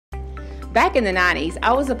Back in the 90s,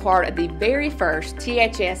 I was a part of the very first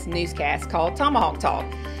THS newscast called Tomahawk Talk.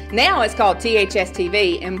 Now it's called THS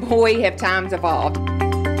TV, and boy, have times evolved.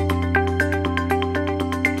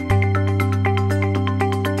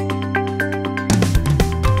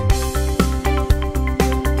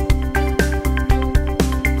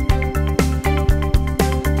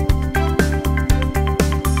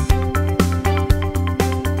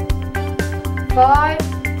 Five,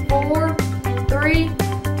 four, three,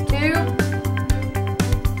 two.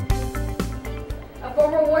 A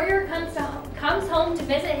former Warrior comes home to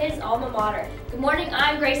visit his alma mater. Good morning,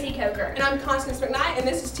 I'm Gracie Coker. And I'm Constance McKnight, and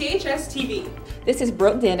this is THS TV. This is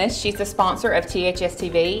Brooke Dennis. She's the sponsor of THS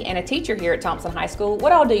TV and a teacher here at Thompson High School.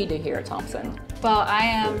 What all do you do here at Thompson? Well,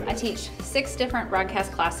 I teach 6 different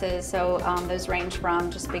broadcast classes, so those range from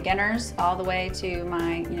just beginners all the way to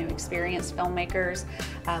my experienced filmmakers.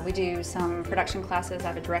 We do some production classes. I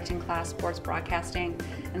have a directing class, sports broadcasting,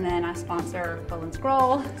 and then I sponsor Bowl and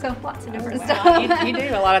Scroll, so lots of different stuff. You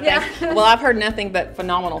do a lot of things. Yeah. Well, I've heard nothing but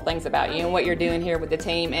phenomenal things about you and what you're doing here with the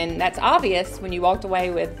team, and that's obvious when you walked away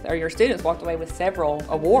with, or your students walked away with several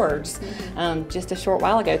awards just a short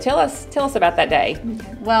while ago. Tell us about that day.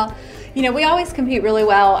 Okay. Well, we always compete really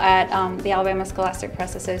well at the Alabama Scholastic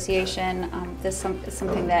Press Association. This is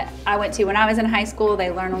something that I went to when I was in high school.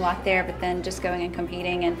 They learn a lot there, but then just going and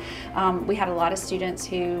competing. And we had a lot of students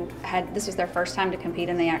who this was their first time to compete,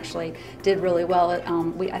 and they actually did really well.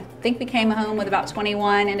 I think we came home with about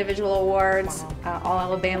 21 individual awards, all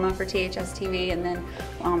Alabama for THS TV, and then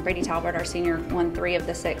Brady Talbot, our senior, won 3 of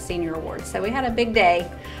the 6 senior awards. So we had a big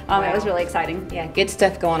day. It was really exciting. Yeah, good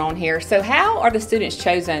stuff going on here. So how are the students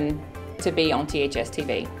chosen to be on THS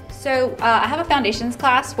TV? So I have a foundations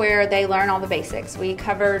class where they learn all the basics. We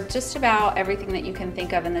cover just about everything that you can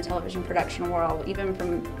think of in the television production world, even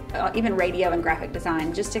radio and graphic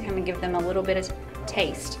design, just to kind of give them a little bit of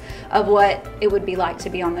taste of what it would be like to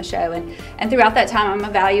be on the show. And throughout that time, I'm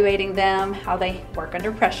evaluating them, how they work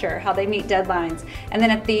under pressure, how they meet deadlines. And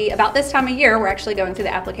then about this time of year, we're actually going through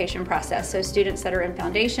the application process. So students that are in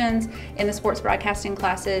foundations, in the sports broadcasting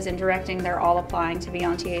classes, and directing, they're all applying to be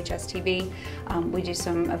on THS TV. We do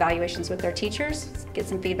some evaluations with their teachers, get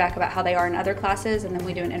some feedback about how they are in other classes, and then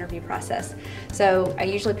we do an interview process. So I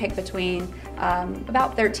usually pick between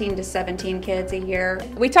about 13 to 17 kids a year.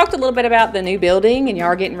 We talked a little bit about the new building, and you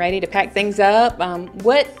are getting ready to pack things up.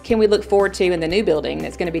 What can we look forward to in the new building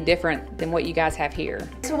that's going to be different than what you guys have here?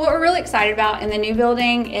 So what we're really excited about in the new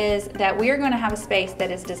building is that we are going to have a space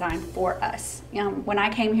that is designed for us. When I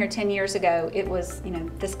came here 10 years ago, it was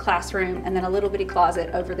this classroom and then a little bitty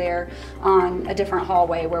closet over there on a different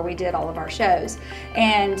hallway where we did all of our shows.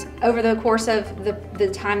 And over the course of the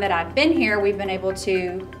time that I've been here, we've been able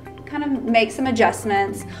to kind of make some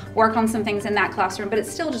adjustments, work on some things in that classroom, but it's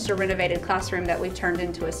still just a renovated classroom that we've turned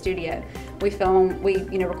into a studio. We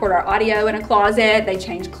record our audio in a closet, they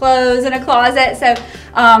change clothes in a closet. So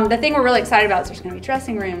the thing we're really excited about is there's going to be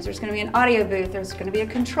dressing rooms, there's going to be an audio booth, there's going to be a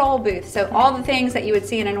control booth. So all the things that you would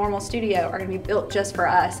see in a normal studio are going to be built just for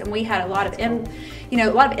us. And we had a lot of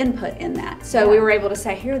input in that. So we were able to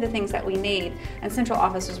say, here are the things that we need. And central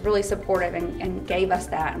office was really supportive and gave us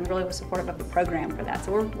that, and really was supportive of the program for that.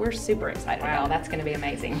 So we're super excited. Wow, that's going to be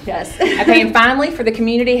amazing. Yes. Okay, and finally, for the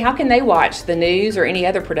community, how can they watch the news or any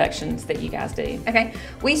other productions that you guys do? Okay,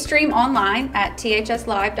 we stream online at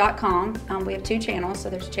thslive.com. We have 2 channels,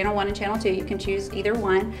 so there's channel 1 and channel 2. You can choose either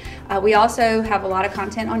one. We also have a lot of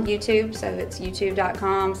content on YouTube, so it's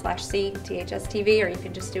youtube.com/cthstv, or you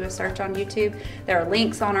can just do a search on YouTube. There are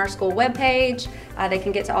links on our school webpage. They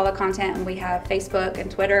can get to all the content, and we have Facebook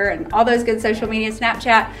and Twitter and all those good social media,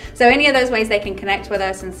 Snapchat. So any of those ways they can connect with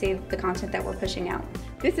us and see the content that we're pushing out.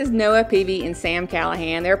 This is Noah Peavy and Sam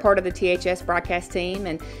Callahan. They're part of the THS broadcast team,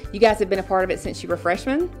 and you guys have been a part of it since you were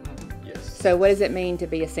freshmen? Yes. So what does it mean to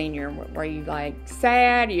be a senior? Were you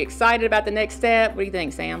sad? Are you excited about the next step? What do you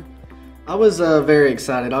think, Sam? I was very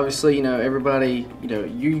excited. Obviously, everybody,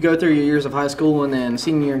 you go through your years of high school, and then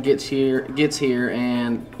senior year gets here,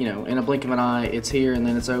 and in a blink of an eye, it's here, and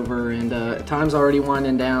then it's over, and time's already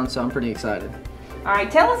winding down, so I'm pretty excited. All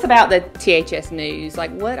right, tell us about the THS News.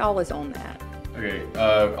 Like, what all is on that? Okay,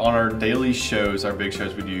 on our daily shows, our big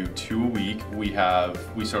shows, we do 2 a week. We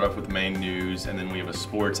start off with the main news, and then we have a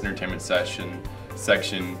sports entertainment section,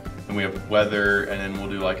 and we have weather, and then we'll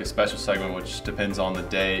do like a special segment which depends on the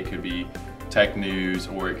day. It could be tech news,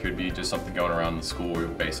 or it could be just something going around the school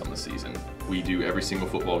based on the season. We do every single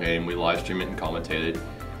football game. We live stream it and commentate it.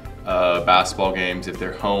 Basketball games, if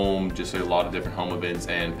they're home, just a lot of different home events,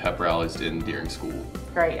 and pep rallies during school.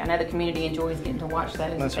 Great. I know the community enjoys getting to watch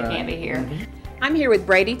those if they can't be here. I'm here with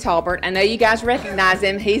Brady Talbert. I know you guys recognize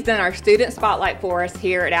him. He's done our student spotlight for us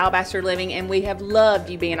here at Alabaster Living, and we have loved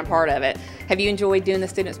you being a part of it. Have you enjoyed doing the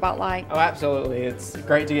student spotlight? Oh, absolutely. It's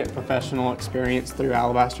great to get professional experience through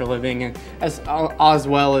Alabaster Living, and as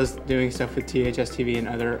well as doing stuff with THS TV and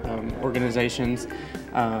other organizations.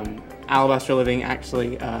 Alabaster Living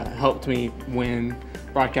actually helped me win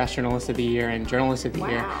Broadcast Journalist of the Year and Journalist of the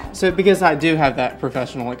Year. So because I do have that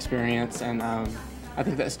professional experience, and I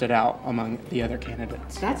think that stood out among the other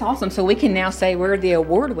candidates. That's awesome. So we can now say we're the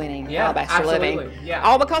award-winning Alabaster Living. Yeah.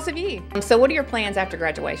 All because of you. So what are your plans after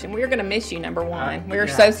graduation? We're going to miss you, number one. We're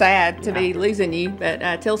so sad to be losing you,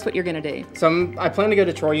 but tell us what you're going to do. So I plan to go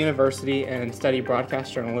to Troy University and study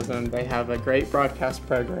broadcast journalism. They have a great broadcast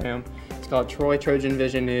program. It's called Troy Trojan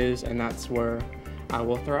Vision News, and that's where I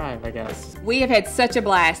will thrive, I guess. We have had such a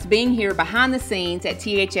blast being here behind the scenes at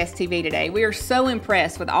THS TV today. We are so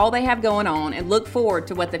impressed with all they have going on and look forward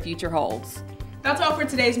to what the future holds. That's all for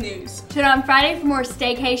today's news. Tune in on Friday for more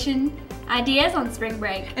staycation ideas on spring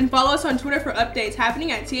break. And follow us on Twitter for updates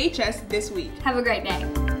happening at THS this week. Have a great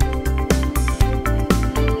day.